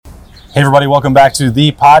Hey everybody, welcome back to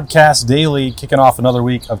the Podcast Daily, kicking off another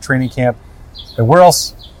week of training camp. And where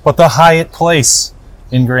else but the Hyatt Place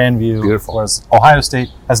in Grandview. Beautiful. Whereas Ohio State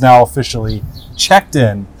has now officially checked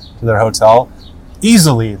in to their hotel.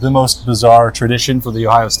 Easily the most bizarre tradition for the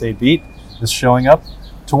Ohio State beat is showing up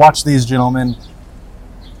to watch these gentlemen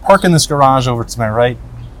park in this garage over to my right,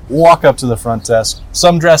 walk up to the front desk.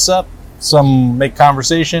 Some dress up, some make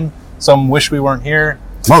conversation, some wish we weren't here.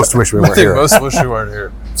 Most wish we weren't here. Most wish we weren't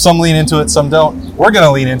here. Some lean into it, some don't. We're going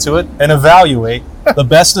to lean into it and evaluate the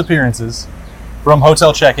best appearances from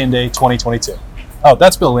Hotel Check-In Day 2022. Oh,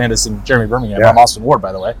 that's Bill Landis and Jeremy Birmingham. Yeah. I'm Austin Ward,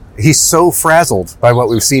 by the way. He's so frazzled by what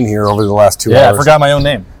we've seen here over the last 2 hours. Yeah, I forgot my own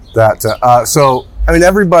name.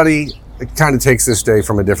 Everybody kind of takes this day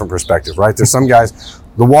from a different perspective, right? There's some guys,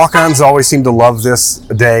 the walk-ons always seem to love this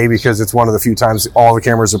day because it's one of the few times all the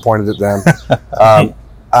cameras are pointed at them.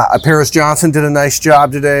 Paris Johnson did a nice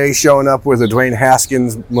job today showing up with a Dwayne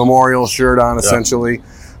Haskins memorial shirt on, essentially.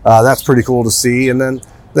 That's pretty cool to see. And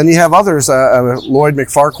then you have others. Lloyd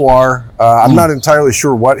McFarquhar, I'm not entirely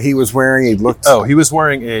sure what he was wearing. He was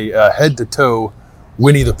wearing a head-to-toe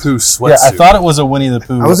Winnie the Pooh sweatsuit. Yeah, I thought it was a Winnie the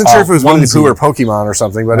Pooh. I wasn't sure if it was Winnie the Pooh or Pokemon or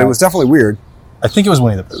something, but it was definitely weird. I think it was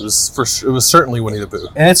Winnie the Pooh. It was certainly Winnie the Pooh.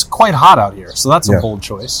 And it's quite hot out here, so that's a bold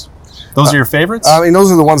choice. Those are your favorites?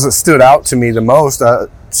 Those are the ones that stood out to me the most.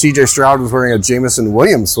 C.J. Stroud was wearing a Jamison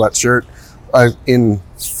Williams sweatshirt in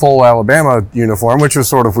full Alabama uniform, which was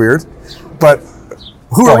sort of weird. But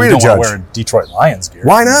who are we to judge? You don't want to wear Detroit Lions gear.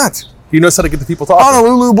 Why not? He knows how to get the people talking.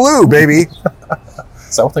 Honolulu Blue, baby.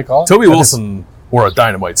 Is that what they call it? Toby Wilson wore a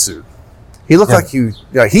dynamite suit. He looked like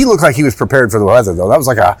he looked like he was prepared for the weather, though. That was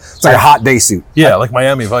like a hot day suit. Yeah, like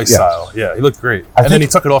Miami Vice style. Yeah, he looked great. And then he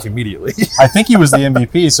took it off immediately. I think he was the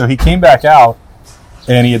MVP, so he came back out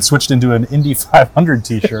and he had switched into an Indy 500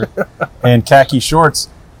 t-shirt and khaki shorts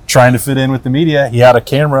trying to fit in with the media. He had a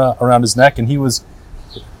camera around his neck and he was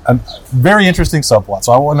a very interesting subplot.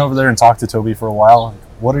 So I went over there and talked to Toby for a while.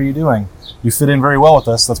 What are you doing? You fit in very well with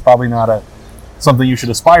us. That's probably not something you should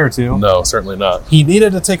aspire to. No, certainly not. He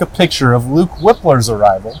needed to take a picture of Luke Whippler's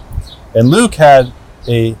arrival. And Luke had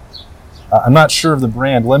I'm not sure of the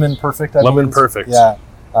brand, Lemon Perfect. Lemon Perfect. Yeah.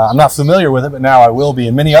 I'm not familiar with it, but now I will be,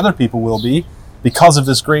 and many other people will be, because of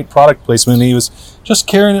this great product placement. He was just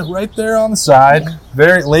carrying it right there on the side,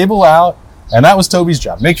 very label out, and that was Toby's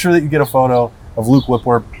job. Make sure that you get a photo of Luke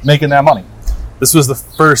Whippler making that money. This was the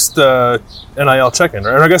first NIL check-in,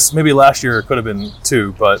 or I guess maybe last year it could have been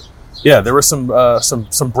too, but yeah, there was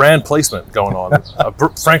some brand placement going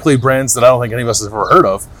on. Frankly, brands that I don't think any of us have ever heard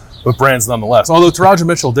of, but brands nonetheless. Although Taraja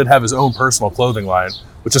Mitchell did have his own personal clothing line,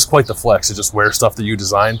 which is quite the flex to just wear stuff that you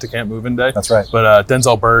designed to Camp Move-In Day. That's right. But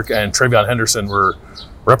Denzel Burke and Travion Henderson were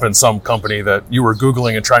repping some company that you were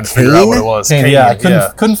Googling and trying to figure out what it was. Kane, yeah, I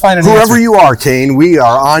couldn't find an Whoever answer. you are, Kane, we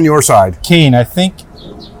are on your side. Kane, I think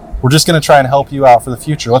we're just going to try and help you out for the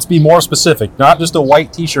future. Let's be more specific, not just a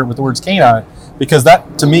white t-shirt with the words Kane on it, because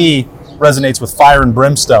that, to me, resonates with fire and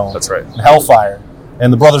brimstone. That's right. And hellfire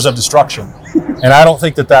and the Brothers of Destruction. And I don't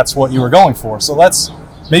think that that's what you were going for. So let's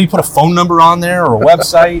maybe put a phone number on there or a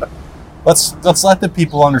website. Let's let the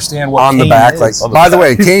people understand what on Kane the back. is. By the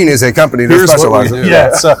way, Kane is a company that specializes.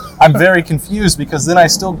 Yeah, so I'm very confused because then I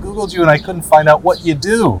still Googled you and I couldn't find out what you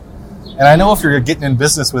do. And I know if you're getting in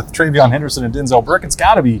business with Travion Henderson and Denzel Burke, it's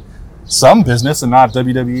got to be some business and not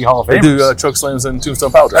WWE Hall of Famers. They do choke slams and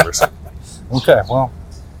tombstone power drivers. Okay, well,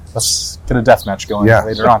 let's get a death match going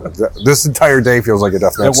later on. This entire day feels like a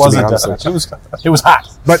death match. It was a death match. It was hot.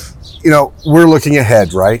 But, we're looking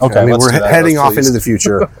ahead, right? Okay, we're heading off into the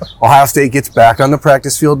future. Ohio State gets back on the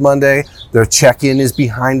practice field Monday. Their check-in is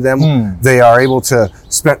behind them. They are able to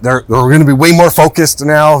spend. They're going to be way more focused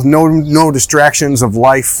now. No distractions of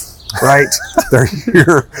life. Right? They're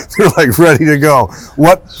here. They're like ready to go.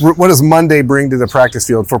 What does Monday bring to the practice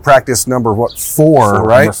field for practice number 4,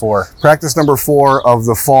 right? Number 4. Practice number 4 of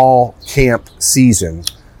the fall camp season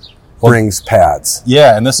brings pads.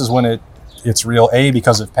 Yeah, and this is when it's real, A,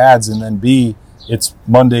 because of pads, and then B, it's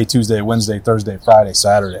Monday, Tuesday, Wednesday, Thursday, Friday,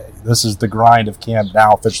 Saturday. This is the grind of camp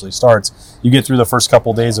now officially starts. You get through the first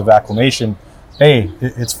couple days of acclimation. Hey,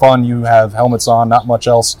 it's fun. You have helmets on, not much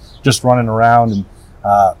else, just running around, and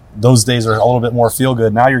those days are a little bit more feel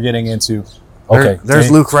good. Now you're getting into, okay.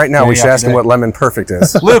 There's Luke right now. We should ask him what Lemon Perfect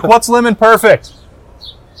is. Luke, what's Lemon Perfect?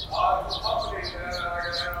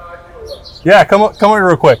 Yeah, come over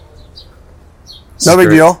real quick. No big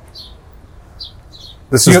deal.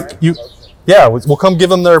 This is we'll come give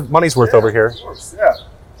them their money's worth over here. Of course, yeah.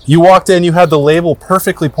 You walked in, you had the label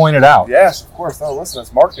perfectly pointed out. Yes, of course. No, listen,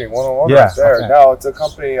 it's marketing 101 Yeah, right there. okay. No, it's a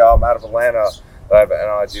company out of Atlanta that I have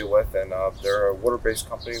an deal with, and they're a water-based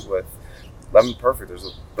company with lemon perfect.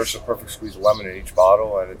 There's a perfect squeeze of lemon in each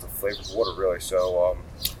bottle, and it's a flavored water, really. So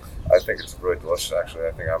I think it's really delicious, actually.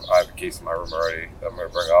 I think I have a case in my room already that I'm going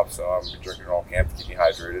to bring up, so I'm going to be drinking it all camp to keep me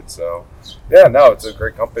hydrated. So, yeah, no, it's a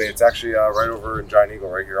great company. It's actually right over in Giant Eagle,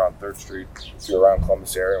 right here on 3rd Street. If you're around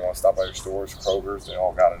Columbus area and want to stop by your stores, Kroger's, they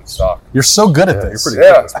all got it in stock. You're so good at this. You're pretty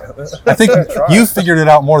good at this, man. I think you figured it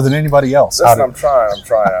out more than anybody else. Listen, I'm trying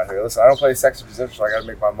out here. Listen, I don't play sexy position, so I got to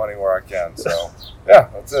make my money where I can. So, yeah,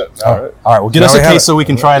 that's it. No, all right. Well, get us a case so we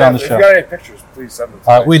can try it on the show. If you got any pictures, please send them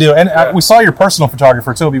to me. We do. And we saw your personal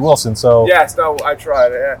photographer, Toby Wilson. So yes, no, I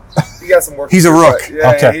tried. Yeah. He got some work. He's a rook.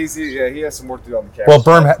 Yeah, okay. He has some work to do on the camera. Well,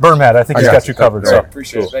 Bermhead, I think he's got you covered. Great, So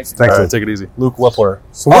appreciate it. Thanks. Thanks. All right, take it easy. Luke Whippler.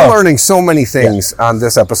 So we're learning so many things on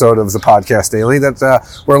this episode of the Podcast Daily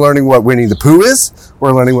that we're learning what Winnie the Pooh is.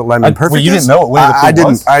 We're learning what Lemon Perfect is. You didn't know what Winnie the Pooh I didn't.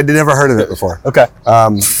 was? I never heard of it before. Okay.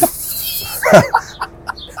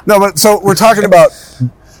 No, but so we're talking about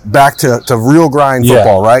back to real grind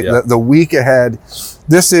football, right? Yeah. The week ahead.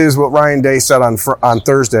 This is what Ryan Day said on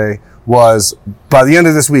Thursday was by the end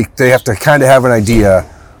of this week, they have to kind of have an idea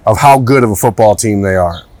of how good of a football team they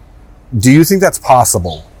are. Do you think that's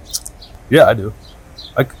possible? Yeah, I do.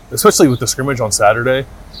 Especially with the scrimmage on Saturday.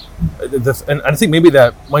 And I think maybe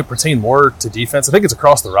that might pertain more to defense. I think it's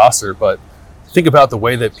across the roster, but think about the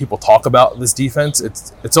way that people talk about this defense.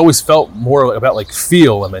 It's always felt more about like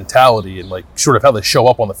feel and mentality and like sort of how they show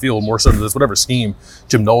up on the field more so than this whatever scheme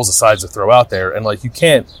Jim Knowles decides to throw out there. And like you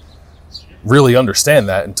can't really understand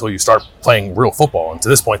that until you start playing real football. And to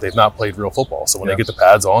this point, they've not played real football. So when they get the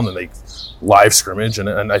pads on and they live scrimmage, and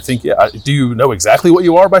I think, do you know exactly what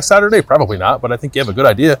you are by Saturday? Probably not, but I think you have a good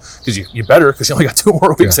idea because you better because you only got 2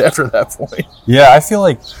 more weeks after that point. Yeah, I feel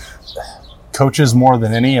like coaches more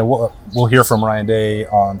than any, and we'll hear from Ryan Day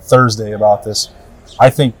on Thursday about this. I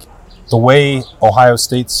think the way Ohio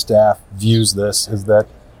State's staff views this is that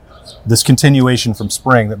this continuation from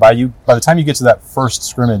spring, that by the time you get to that first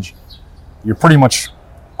scrimmage, you're pretty much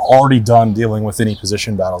already done dealing with any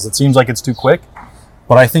position battles. It seems like it's too quick,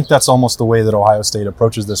 but I think that's almost the way that Ohio State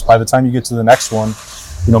approaches this. By the time you get to the next one,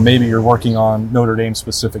 maybe you're working on Notre Dame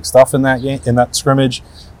specific stuff in that game, in that scrimmage.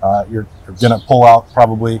 You're going to pull out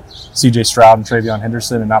probably C.J. Stroud and Travion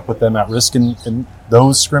Henderson and not put them at risk in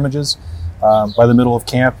those scrimmages. By the middle of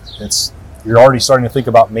camp, you're already starting to think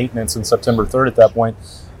about maintenance in September 3rd at that point.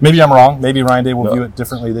 Maybe I'm wrong. Maybe Ryan Day will view it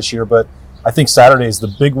differently this year, but I think Saturday is the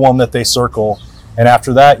big one that they circle. And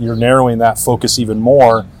after that, you're narrowing that focus even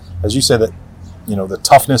more. As you say, that the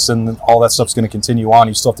toughness and all that stuff's going to continue on.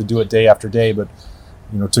 You still have to do it day after day, but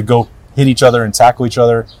to go hit each other and tackle each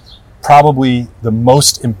other, probably the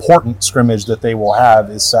most important scrimmage that they will have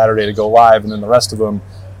is Saturday to go live, and then the rest of them,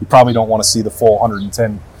 you probably don't want to see the full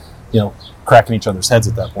 110, cracking each other's heads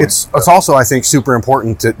at that point. It's also, I think, super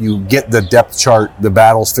important that you get the depth chart, the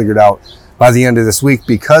battles figured out by the end of this week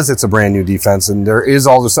because it's a brand new defense and there is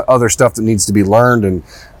all this other stuff that needs to be learned and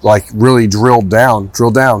like really drilled down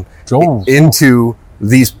into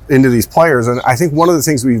these players. And I think one of the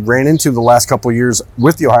things we ran into the last couple of years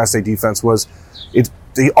with the Ohio State defense was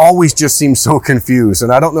they always just seemed so confused.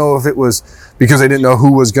 And I don't know if it was because they didn't know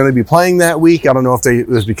who was going to be playing that week. I don't know if it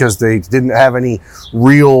was because they didn't have any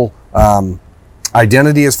real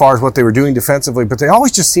identity as far as what they were doing defensively, but they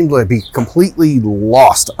always just seemed to be completely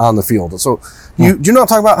lost on the field. So do you know what I'm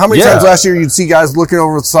talking about? How many times last year you'd see guys looking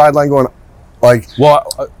over the sideline going like...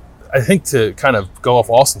 Well, I think to kind of go off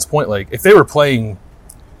Austin's point, like if they were playing,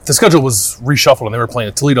 if the schedule was reshuffled and they were playing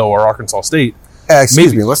at Toledo or Arkansas State.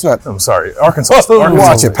 Excuse me, let's not... I'm sorry, Arkansas State.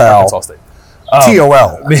 Watch it, pal. Arkansas State.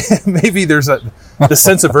 TOL. Maybe there's the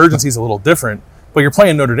sense of urgency is a little different, but you're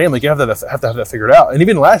playing Notre Dame, like you have to have that figured out. And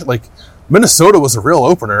even last, like Minnesota was a real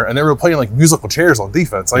opener, and they were playing like musical chairs on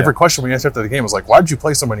defense. Like every question we asked after the game was like, "Why did you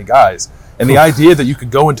play so many guys?" And the idea that you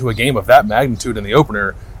could go into a game of that magnitude in the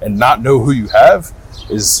opener and not know who you have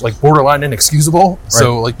is like borderline inexcusable. Right.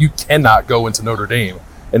 So like you cannot go into Notre Dame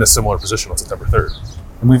in a similar position on September 3rd.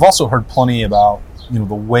 And we've also heard plenty about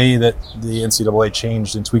the way that the NCAA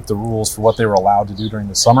changed and tweaked the rules for what they were allowed to do during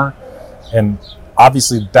the summer. And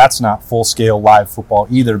obviously that's not full-scale live football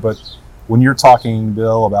either, but when you're talking,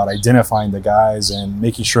 Bill, about identifying the guys and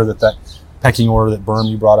making sure that pecking order that Berm,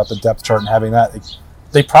 you brought up, the depth chart and having that,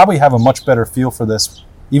 they probably have a much better feel for this,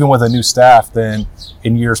 even with a new staff, than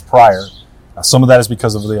in years prior. Some of that is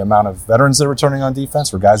because of the amount of veterans that are returning on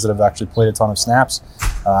defense or guys that have actually played a ton of snaps.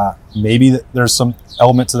 Maybe there's some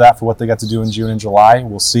element to that for what they got to do in June and July.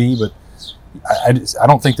 We'll see, but I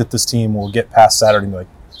don't think that this team will get past Saturday and be like,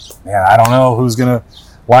 man, I don't know who's going to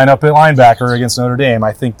line up at linebacker against Notre Dame.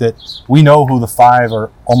 I think that we know who the 5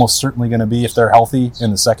 are almost certainly going to be if they're healthy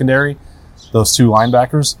in the secondary, those 2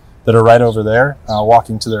 linebackers. that are right over there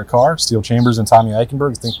walking to their car. Steele Chambers and Tommy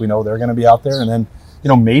Eichenberg, I think we know they're going to be out there. And then,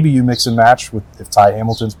 maybe you mix and match with if Ty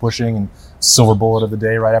Hamilton's pushing and silver bullet of the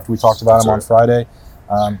day right after we talked about him on Friday.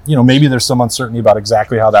 Maybe there's some uncertainty about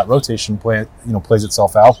exactly how that rotation plays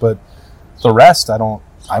itself out, but the rest, I don't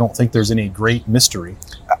think there's any great mystery.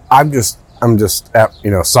 I'm just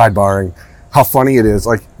sidebarring how funny it is.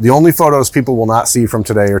 Like, the only photos people will not see from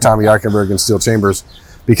today are Tommy Eichenberg and Steele Chambers,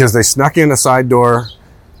 because they snuck in a side door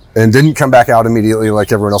and didn't come back out immediately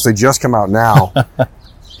like everyone else. They just come out now.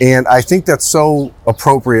 And I think that's so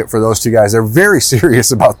appropriate for those two guys. They're very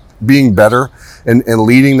serious about being better and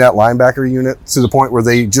leading that linebacker unit to the point where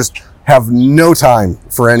they just have no time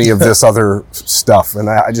for any of this other stuff. And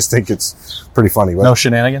I just think it's pretty funny. No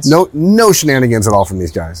shenanigans? No shenanigans at all from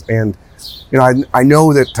these guys. And, I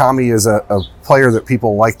know that Tommy is a player that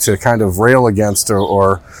people like to kind of rail against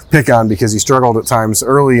or pick on because he struggled at times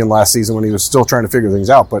early in last season when he was still trying to figure things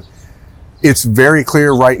out. But it's very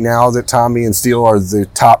clear right now that Tommy and Steele are the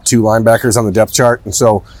top two linebackers on the depth chart. And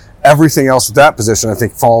so everything else at that position, I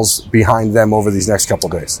think, falls behind them over these next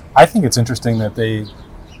couple of days. I think it's interesting that they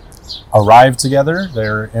arrived together.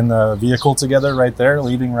 They're in the vehicle together right there,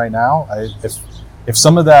 leaving right now. If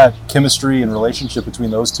some of that chemistry and relationship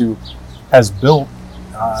between those two has built,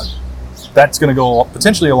 that's going to go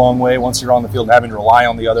potentially a long way once you're on the field and having to rely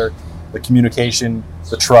on the other, the communication,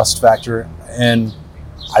 the trust factor. And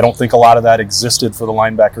I don't think a lot of that existed for the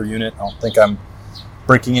linebacker unit. I don't think I'm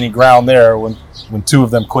breaking any ground there when two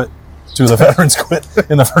of the veterans quit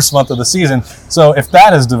in the first month of the season. So if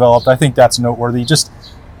that has developed, I think that's noteworthy. Just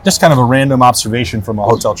kind of a random observation from a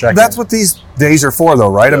hotel check-in. That's what these days are for, though,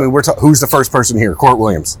 right? Yeah. I mean, who's the first person here? Court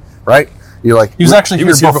Williams, right? You're like, he was actually here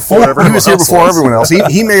before everyone else.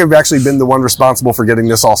 He may have actually been the one responsible for getting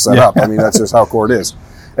this all set up. I mean, that's just how Court is.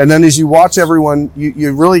 And then as you watch everyone,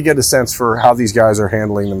 you really get a sense for how these guys are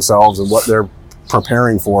handling themselves and what they're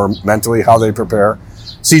preparing for mentally, how they prepare.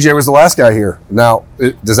 CJ was the last guy here. Now,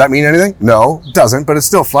 does that mean anything? No, it doesn't, but it's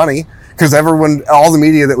still funny because all the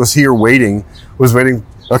media that was here was waiting.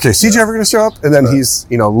 Okay, CJ ever going to show up? And then he's,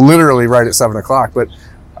 literally right at 7:00. But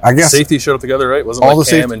I guess safety showed up together, right? Wasn't all like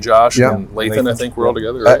Cam and Josh and Lathan, I think, were all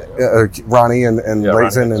together, right? Ronnie and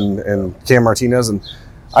Lathan and Cam Martinez. And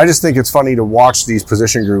I just think it's funny to watch these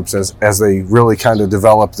position groups as they really kind of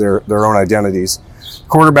develop their own identities.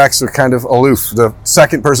 Quarterbacks are kind of aloof. The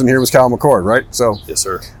second person here was Cal McCord, right? So yes,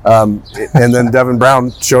 sir. And then Devin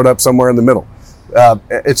Brown showed up somewhere in the middle.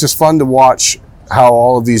 It's just fun to watch how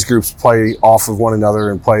all of these groups play off of one another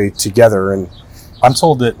and play together. And I'm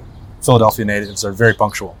told that Philadelphia natives are very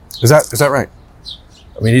punctual. Is that right?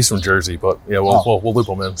 I mean, he's from Jersey, but we'll loop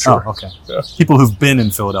him in. Sure. Oh, okay. Yeah. People who've been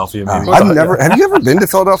in Philadelphia, maybe. Have you ever been to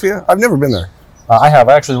Philadelphia? I've never been there. I have.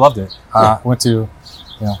 I actually loved it. Went to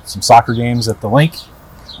some soccer games at the link.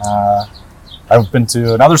 I've been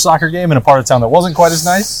to another soccer game in a part of town that wasn't quite as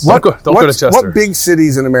nice. Don't go to Chester. What big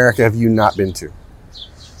cities in America have you not been to?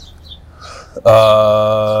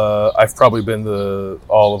 I've probably been to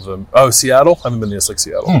all of them. Oh, Seattle? I haven't been to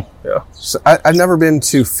Seattle. Yeah. So I've never been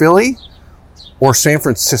to Philly or San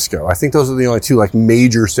Francisco. I think those are the only two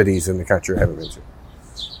major cities in the country I haven't been to.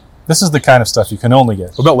 This is the kind of stuff you can only get.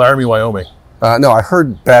 What about Laramie, Wyoming? No, I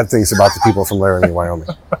heard bad things about the people from Laramie, Wyoming.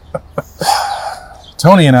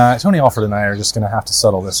 Tony Alford and I are just going to have to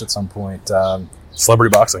settle this at some point.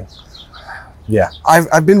 Celebrity boxing. Yeah.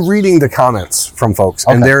 I've been reading the comments from folks,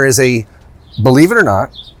 and there is believe it or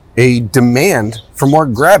not, a demand for more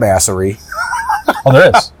grab-assery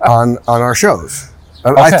there is. on our shows.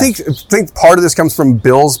 Okay. I think part of this comes from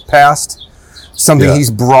Bill's past, something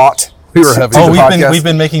he's brought. We've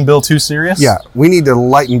been making Bill too serious? Yeah, we need to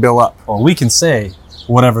lighten Bill up. Well, we can say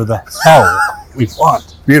whatever the hell we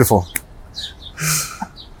want. Beautiful.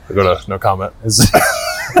 I go to no comment.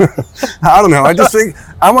 I don't know. I just think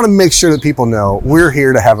I want to make sure that people know we're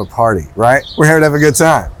here to have a party, right? We're here to have a good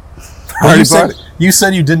time. Well, you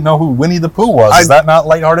said you didn't know who Winnie the Pooh was. Is that not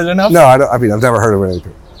lighthearted enough? No, I've never heard of Winnie the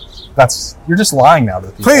Pooh. You're just lying now to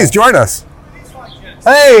people. Please join us.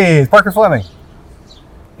 Hey, Parker Fleming.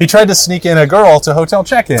 He tried to sneak in a girl to hotel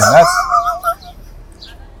check-in.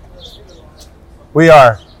 We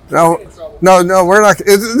are. No, we're not.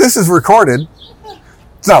 This is recorded.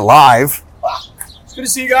 It's not live. It's good to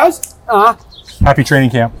see you guys. Happy training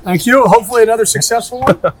camp. Thank you. Hopefully another successful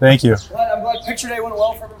one. Thank you. I'm glad picture day went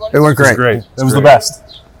well for everybody. It went great. It was the best.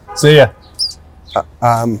 See ya.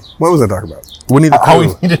 What was I talking about? Winnie the Pooh. How we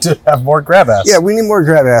needed to have more grab ass. Yeah, we need more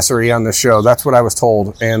grab-assery on the show. That's what I was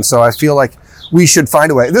told. And so I feel like we should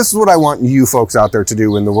find a way. This is what I want you folks out there to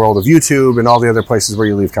do in the world of YouTube and all the other places where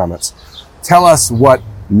you leave comments. Tell us what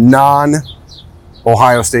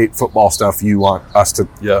Ohio State football stuff you want us to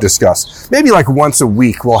Yeah. discuss. Maybe like once a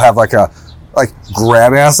week we'll have like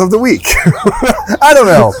grab ass of the week. I don't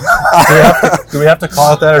know. Do we have to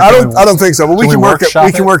call it that? Or I don't think so. But we can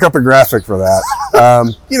workshop work up a graphic for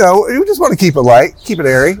that. We just want to keep it light, keep it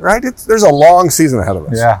airy, right? There's a long season ahead of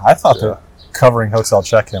us. Yeah, I thought the covering hotel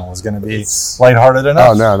check-in was going to be lighthearted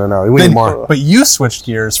enough. Oh no. We need more. But you switched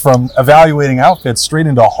gears from evaluating outfits straight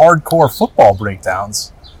into hardcore football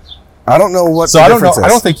breakdowns. I don't know what So the I don't difference know. is. I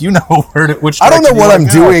don't think you know which. I don't know direction you what wanna I'm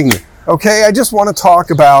go. doing. Okay, I just want to talk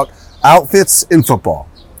about outfits in football.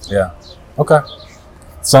 Yeah. Okay.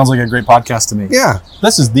 Sounds like a great podcast to me. Yeah.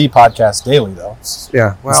 This is the podcast daily, though.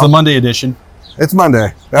 Yeah. It's the Monday edition. It's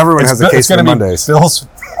Monday. Everyone has a case for gonna Mondays. be Bill's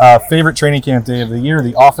favorite training camp day of the year,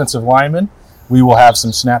 the offensive lineman. We will have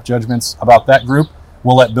some snap judgments about that group.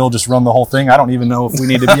 We'll let Bill just run the whole thing. I don't even know if we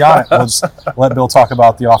need to be on it. We'll just let Bill talk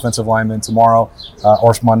about the offensive lineman tomorrow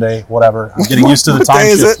or Monday, whatever. I'm getting used to the What time day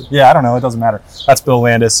is shift. it? Yeah, I don't know. It doesn't matter. That's Bill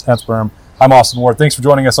Landis. That's Berm. I'm Austin Ward. Thanks for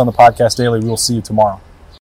joining us on the Podcast Daily. We will see you tomorrow.